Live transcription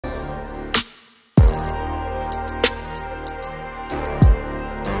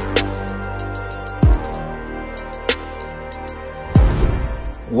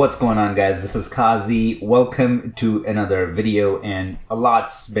What's going on, guys? This is Qazi. Welcome to another video, and a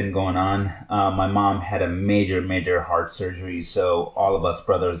lot's been going on. My mom had a major heart surgery, so all of us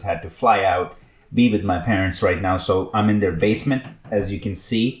brothers had to fly out, be with my parents right now. So I'm in their basement, as you can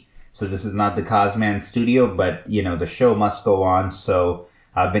see. So this is not the Cosman studio, but you know, the show must go on. So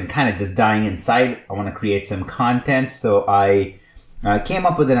I've been kind of just dying inside. I want to create some content, so I came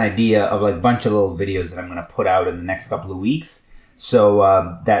up with an idea of like a bunch of little videos that I'm going to put out in the next couple of weeks.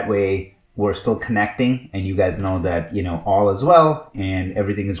 So that way we're still connecting and you guys know that, you know, all is well and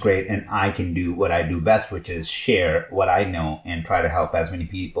everything is great, and I can do what I do best, which is share what I know and try to help as many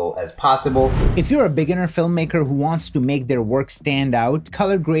people as possible. If you're a beginner filmmaker who wants to make their work stand out,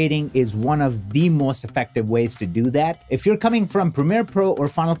 color grading is one of the most effective ways to do that. If you're coming from Premiere Pro or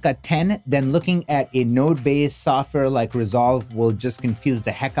Final Cut 10, then looking at a node-based software like Resolve will just confuse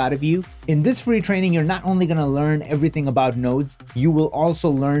the heck out of you. In this free training, you're not only going to learn everything about nodes, you will also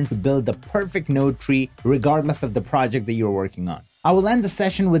learn to build the perfect node tree regardless of the project that you're working on. I will end the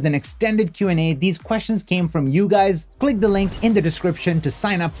session with an extended Q&A. These questions came from you guys. Click the link in the description to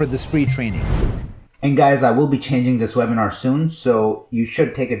sign up for this free training. And guys, I will be changing this webinar soon, so you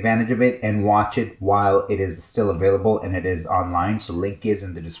should take advantage of it and watch it while it is still available and it is online. So link is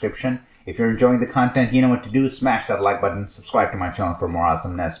in the description. If you're enjoying the content, you know what to do. Smash that like button, subscribe to my channel for more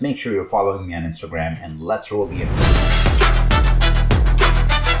awesomeness. Make sure you're following me on Instagram, and let's roll the intro.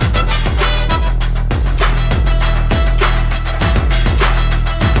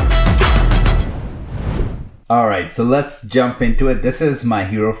 All right, so let's jump into it. This is my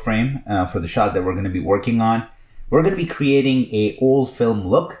hero frame for the shot that we're going to be working on. We're going to be creating a old film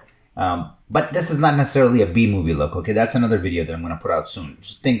look, but this is not necessarily a B-movie look, okay? That's another video that I'm going to put out soon.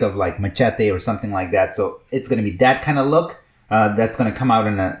 Just think of like Machete or something like that. So it's going to be that kind of look that's going to come out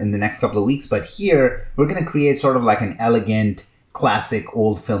in the next couple of weeks. But here, we're going to create sort of like an elegant, classic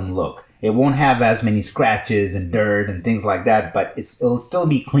old film look. It won't have as many scratches and dirt and things like that, but it'll still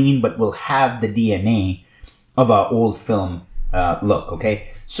be clean, but will have the DNA of our old film look,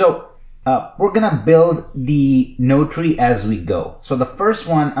 okay? So we're gonna build the node tree as we go. So the first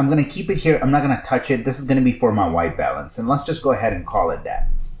one, I'm gonna keep it here. I'm not gonna touch it. This is gonna be for my white balance, and let's just go ahead and call it that.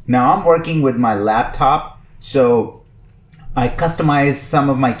 Now I'm working with my laptop, so I customized some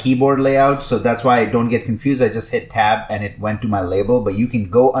of my keyboard layouts, so that's why I don't get confused. I just hit tab and it went to my label, but you can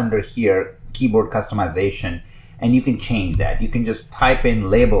go under here, keyboard customization, and you can change that. You can just type in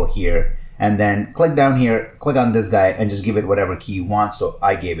label here, and then click down here, click on this guy, and just give it whatever key you want. So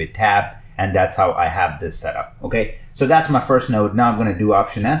I gave it tab, and that's how I have this set up, okay? So that's my first node. Now I'm gonna do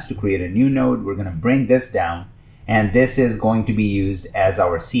Option S to create a new node. We're gonna bring this down, and this is going to be used as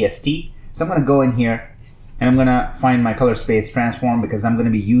our CST. So I'm gonna go in here, and I'm gonna find my color space transform because I'm gonna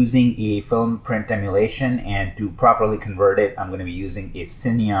be using a film print emulation, and to properly convert it, I'm gonna be using a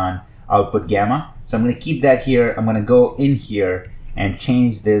Cineon output gamma. So I'm gonna keep that here. I'm gonna go in here and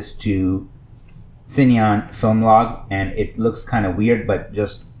change this to Cineon film log, and it looks kind of weird, but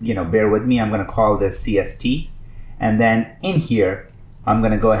just, you know, bear with me. I'm going to call this CST, and then in here I'm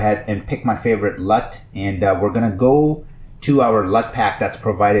going to go ahead and pick my favorite LUT, and we're going to go to our LUT pack that's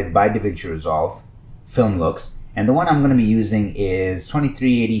provided by DaVinci Resolve film looks, and the one I'm going to be using is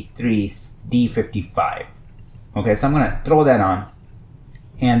 2383 D55. Okay, so I'm going to throw that on,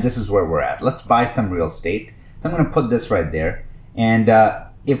 and this is where we're at. Let's buy some real estate. So I'm going to put this right there. And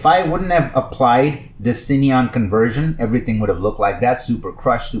if I wouldn't have applied this Cineon conversion, everything would have looked like that, super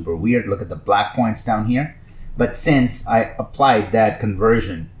crushed, super weird. Look at the black points down here. But since I applied that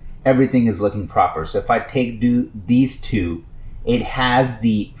conversion, everything is looking proper. So if I take these two, it has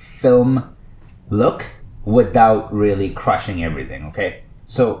the film look without really crushing everything, okay?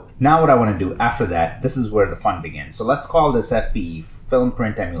 So now what I want to do after that, this is where the fun begins. So let's call this FPE, film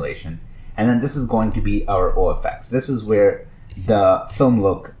print emulation. And then this is going to be our OFX. This is where the film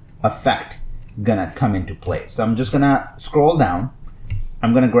look effect gonna come into place. So I'm just gonna scroll down.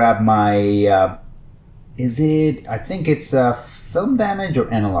 I'm gonna grab my I think it's film damage or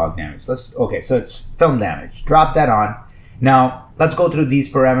analog damage. Okay, so it's film damage. Drop that on. Now let's go through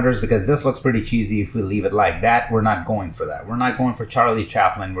these parameters because this looks pretty cheesy if we leave it like that. We're not going for that. We're not going for Charlie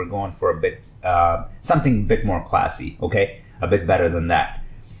Chaplin. We're going for a bit something a bit more classy, okay? A bit better than that.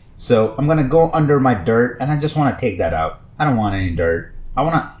 So I'm gonna go under my dirt, and I just wanna take that out. I don't want any dirt. I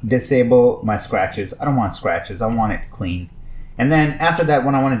want to disable my scratches. I don't want scratches. I want it clean. And then after that,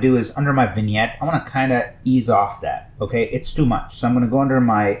 what I want to do is under my vignette, I want to kind of ease off that. Okay, it's too much. So I'm going to go under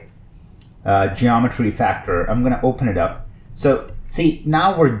my geometry factor. I'm going to open it up. So see,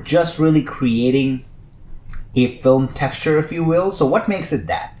 now we're just really creating a film texture, if you will. So what makes it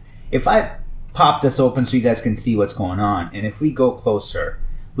that? If I pop this open so you guys can see what's going on, and if we go closer,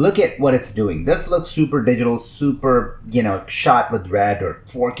 look at what it's doing. This looks super digital, super, you know, shot with red or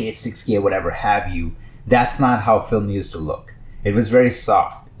 4K, 6K, whatever have you. That's not how film used to look. It was very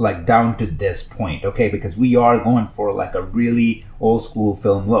soft, like down to this point, okay? Because we are going for like a really old school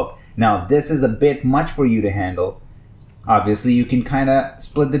film look. Now, if this is a bit much for you to handle, obviously you can kind of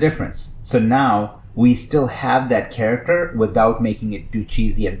split the difference. So now we still have that character without making it too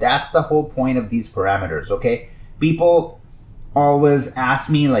cheesy. And that's the whole point of these parameters, okay? People always ask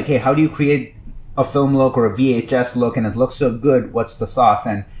me like, hey, how do you create a film look or a VHS look and it looks so good? What's the sauce?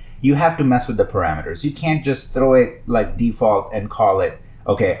 And you have to mess with the parameters. You can't just throw it like default and call it,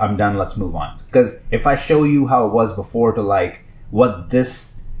 okay, I'm done, let's move on. Because if I show you how it was before to like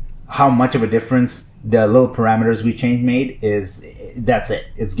how much of a difference the little parameters we changed made is, that's it.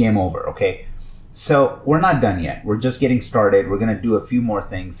 It's game over, okay? So we're not done yet. We're just getting started. We're gonna do a few more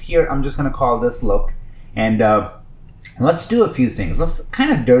things. Here, I'm just gonna call this look, and let's do a few things. Let's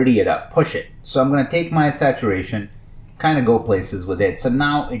kind of dirty it up, push it. So I'm gonna take my saturation, kind of go places with it. So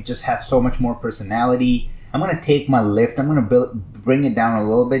now it just has so much more personality. I'm gonna take my lift, I'm gonna bring it down a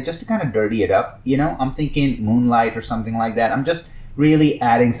little bit just to kind of dirty it up. You know, I'm thinking moonlight or something like that. I'm just really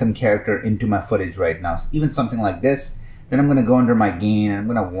adding some character into my footage right now. So even something like this. Then I'm gonna go under my gain and I'm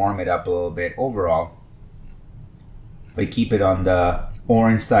gonna warm it up a little bit overall. But keep it on the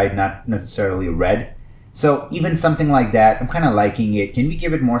orange side, not necessarily red. So even something like that, I'm kind of liking it. Can we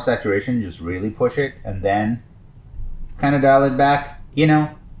give it more saturation? Just really push it and then kind of dial it back. You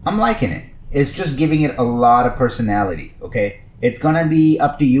know, I'm liking it. It's just giving it a lot of personality, okay? It's gonna be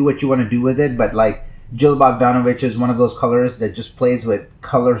up to you what you wanna do with it, but like Jill Bogdanovich is one of those colors that just plays with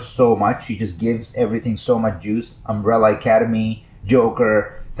color so much. She just gives everything so much juice. Umbrella Academy,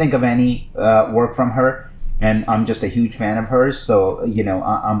 Joker, think of any work from her. And I'm just a huge fan of hers. So, you know,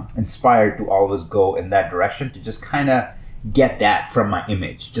 I'm inspired to always go in that direction to just kind of get that from my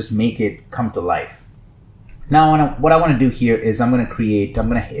image. Just make it come to life. Now, what I want to do here is I'm going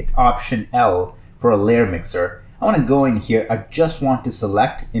to hit Option L for a layer mixer. I want to go in here. I just want to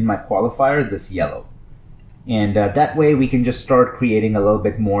select in my qualifier this yellow. And that way we can just start creating a little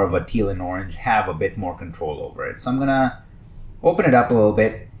bit more of a teal and orange, have a bit more control over it. So I'm going to open it up a little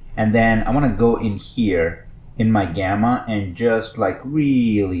bit. And then I want to go in here in my gamma and just like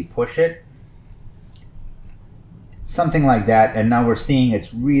really push it. Something like that. And now we're seeing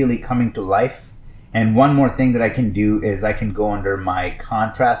it's really coming to life. And one more thing that I can do is I can go under my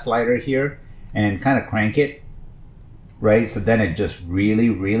contrast slider here and kind of crank it, right? So then it just really,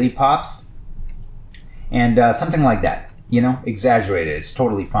 really pops. And something like that, you know, exaggerated, it's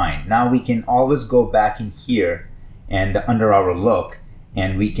totally fine. Now we can always go back in here and under our look,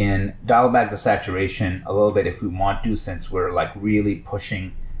 and we can dial back the saturation a little bit if we want to, since we're like really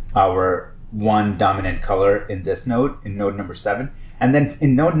pushing our one dominant color in this node, in node number 7. And then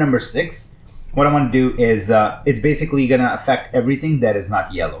in node number 6, what I want to do is it's basically going to affect everything that is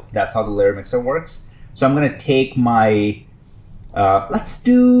not yellow. That's how the layer mixer works. So I'm going to take my I'm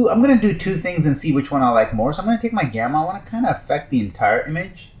going to do two things and see which one I like more. So I'm going to take my gamma. I want to kind of affect the entire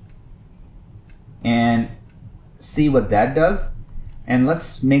image and see what that does. And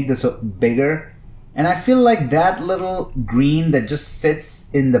let's make this bigger. And I feel like that little green that just sits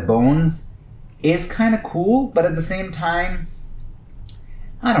in the bones is kind of cool, but at the same time,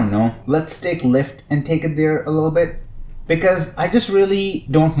 I don't know. Let's take lift and take it there a little bit, because I just really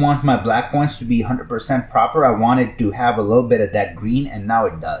don't want my black points to be 100% proper. I want it to have a little bit of that green, and now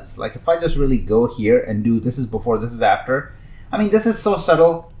it does. Like if I just really go here and do this is before, this is after. I mean, this is so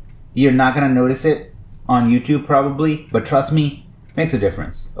subtle, you're not gonna notice it on YouTube probably, but trust me, makes a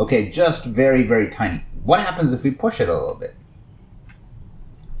difference. Okay, just very, very tiny. What happens if we push it a little bit?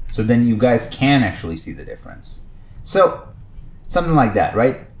 So then you guys can actually see the difference. So something like that,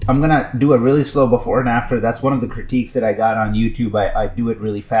 right? I'm gonna do a really slow before and after. That's one of the critiques that I got on YouTube. I do it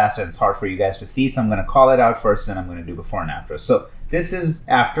really fast and it's hard for you guys to see. So I'm gonna call it out first and I'm gonna do before and after. So this is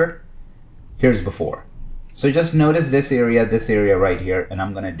after, here's before. So just notice this area right here, and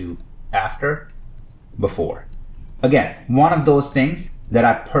I'm gonna do after, before. Again, one of those things that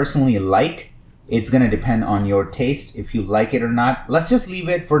I personally like. It's gonna depend on your taste if you like it or not. Let's just leave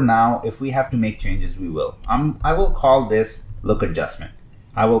it for now. If we have to make changes, we will. I will call this look adjustment.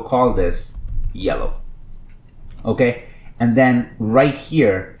 I will call this yellow. Okay, and then right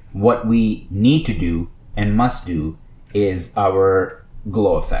here, what we need to do and must do is our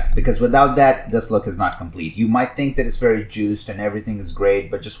glow effect, because without that, this look is not complete. You might think that it's very juiced and everything is great,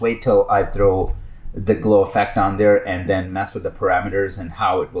 but just wait till I throw the glow effect on there and then mess with the parameters and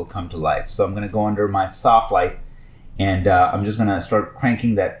how it will come to life. So I'm gonna go under my soft light and I'm just gonna start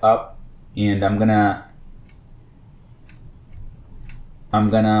cranking that up, and I'm gonna I'm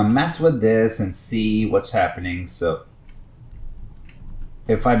gonna mess with this and see what's happening. So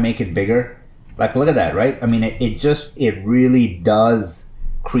if I make it bigger, like look at that, right? I mean, it really does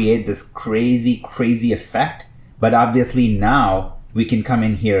create this crazy effect. But obviously now we can come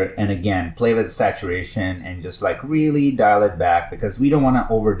in here and again play with saturation and just like really dial it back because we don't want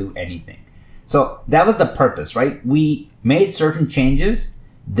to overdo anything. So that was the purpose, right? We made certain changes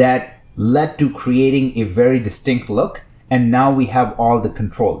that led to creating a very distinct look, and now we have all the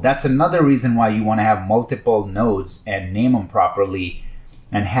control. That's another reason why you want to have multiple nodes and name them properly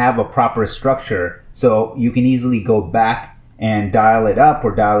and have a proper structure so you can easily go back and dial it up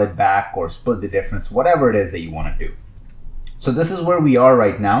or dial it back or split the difference, whatever it is that you want to do. So this is where we are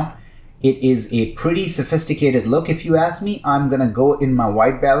right now. It is a pretty sophisticated look if you ask me. I'm gonna go in my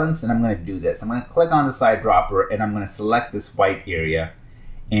white balance and I'm gonna do this. I'm gonna click on the side dropper and I'm gonna select this white area,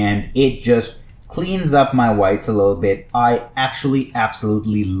 and it just cleans up my whites a little bit. I actually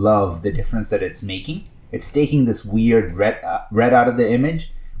absolutely love the difference that it's making. It's taking this weird red out of the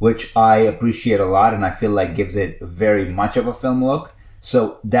image, which I appreciate a lot and I feel like gives it very much of a film look.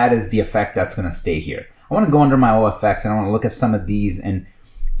 So that is the effect that's gonna stay here. I wanna go under my OFX and I wanna look at some of these and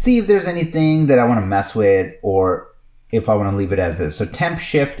see if there's anything that I wanna mess with or if I wanna leave it as is. So temp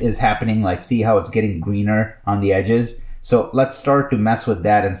shift is happening, like see how it's getting greener on the edges. So let's start to mess with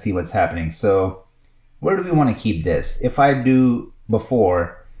that and see what's happening. So where do we wanna keep this? If I do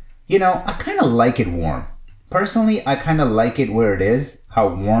before, you know, I kinda like it warm. Personally, I kinda like it where it is,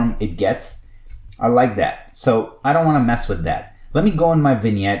 how warm it gets. I like that. So I don't wanna mess with that. Let me go in my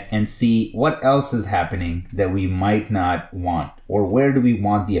vignette and see what else is happening that we might not want, or where do we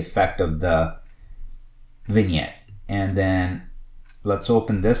want the effect of the vignette. And then let's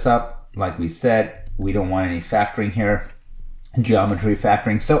open this up. Like we said, we don't want any factoring here, geometry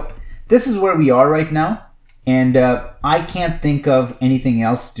factoring. So this is where we are right now. And I can't think of anything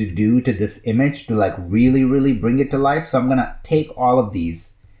else to do to this image to like really bring it to life. So I'm gonna take all of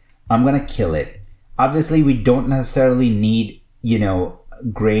these, I'm gonna kill it. Obviously we don't necessarily need, you know,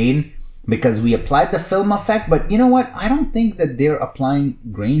 grain because we applied the film effect, but you know what? I don't think that they're applying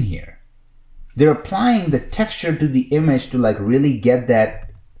grain here. They're applying the texture to the image to like really get that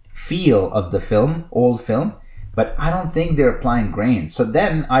feel of the film, old film, but I don't think they're applying grain. So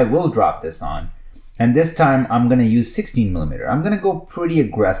then I will drop this on. And this time I'm gonna use 16mm. I'm gonna go pretty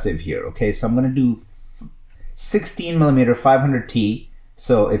aggressive here, okay? So I'm gonna do 16mm 500T,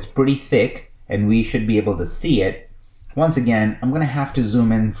 so it's pretty thick and we should be able to see it. Once again, I'm gonna have to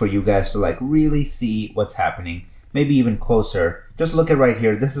zoom in for you guys to like really see what's happening, maybe even closer. Just look at right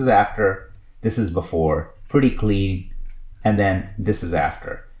here, this is after, this is before, pretty clean, and then this is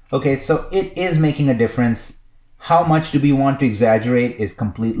after. Okay, so it is making a difference. How much do we want to exaggerate is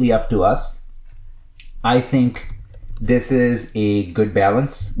completely up to us. I think this is a good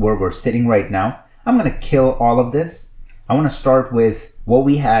balance where we're sitting right now. I'm gonna kill all of this. I wanna start with what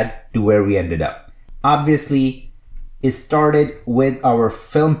we had to where we ended up. Obviously, it started with our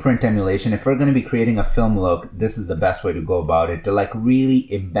film print emulation. If we're gonna be creating a film look, this is the best way to go about it, to like really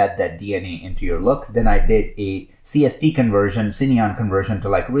embed that DNA into your look. Then I did a CST conversion, Cineon conversion to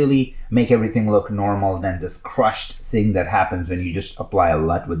like really make everything look normal than this crushed thing that happens when you just apply a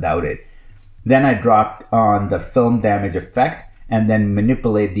LUT without it. Then I dropped on the film damage effect and then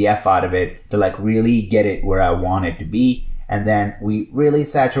manipulate the F out of it to like really get it where I want it to be. And then we really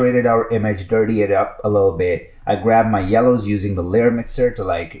saturated our image, dirty it up a little bit. I grabbed my yellows using the layer mixer to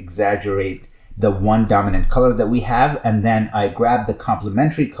like exaggerate the one dominant color that we have. And then I grabbed the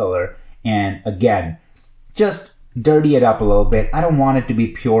complementary color and again, just dirty it up a little bit. I don't want it to be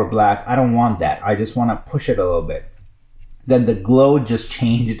pure black. I don't want that. I just want to push it a little bit. Then the glow just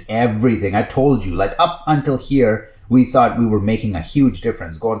changed everything. I told you, like up until here, we thought we were making a huge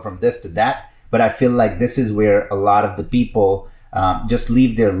difference going from this to that. But I feel like this is where a lot of the people just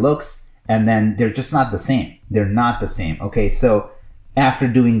leave their looks and then they're just not the same. They're not the same. Okay, so after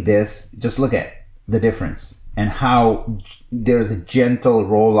doing this, just look at the difference and how there's a gentle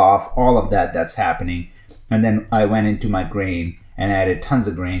roll off, all of that that's happening. And then I went into my grain and added tons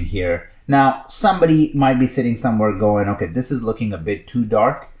of grain here. Now, somebody might be sitting somewhere going, okay, this is looking a bit too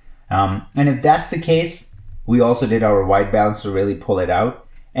dark. And if that's the case, we also did our white balance to really pull it out.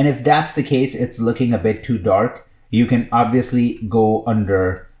 And if that's the case, it's looking a bit too dark, you can obviously go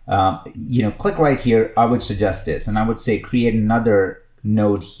under, you know, click right here. I would suggest this, and I would say create another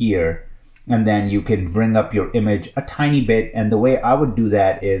node here, and then you can bring up your image a tiny bit. And the way I would do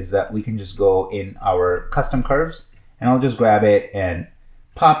that is that we can just go in our custom curves, and I'll just grab it and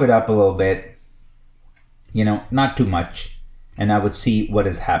pop it up a little bit, you know, not too much. And I would see what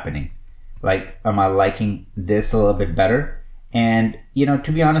is happening. Like, am I liking this a little bit better? And, you know,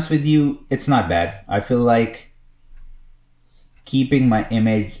 to be honest with you, it's not bad. I feel like keeping my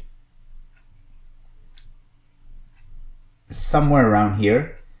image somewhere around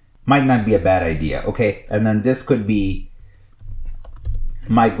here might not be a bad idea, okay? And then this could be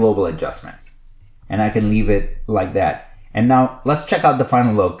my global adjustment, and I can leave it like that. And now let's check out the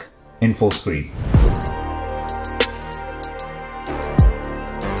final look in full screen.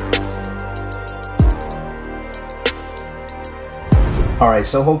 All right,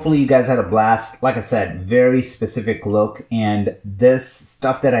 so hopefully you guys had a blast. Like I said, very specific look, and this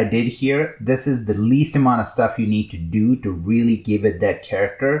stuff that I did here, this is the least amount of stuff you need to do to really give it that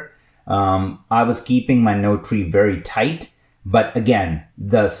character. I was keeping my node tree very tight, but again,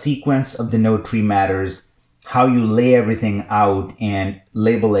 the sequence of the node tree matters, how you lay everything out and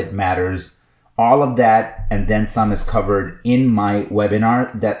label it matters. All of that and then some is covered in my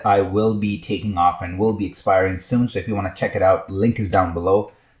webinar that I will be taking off and will be expiring soon. So if you want to check it out, link is down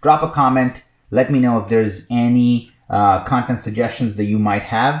below. Drop a comment. Let me know if there's any content suggestions that you might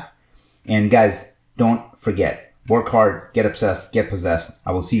have. And guys, don't forget, work hard, get obsessed, get possessed.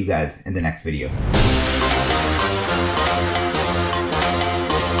 I will see you guys in the next video.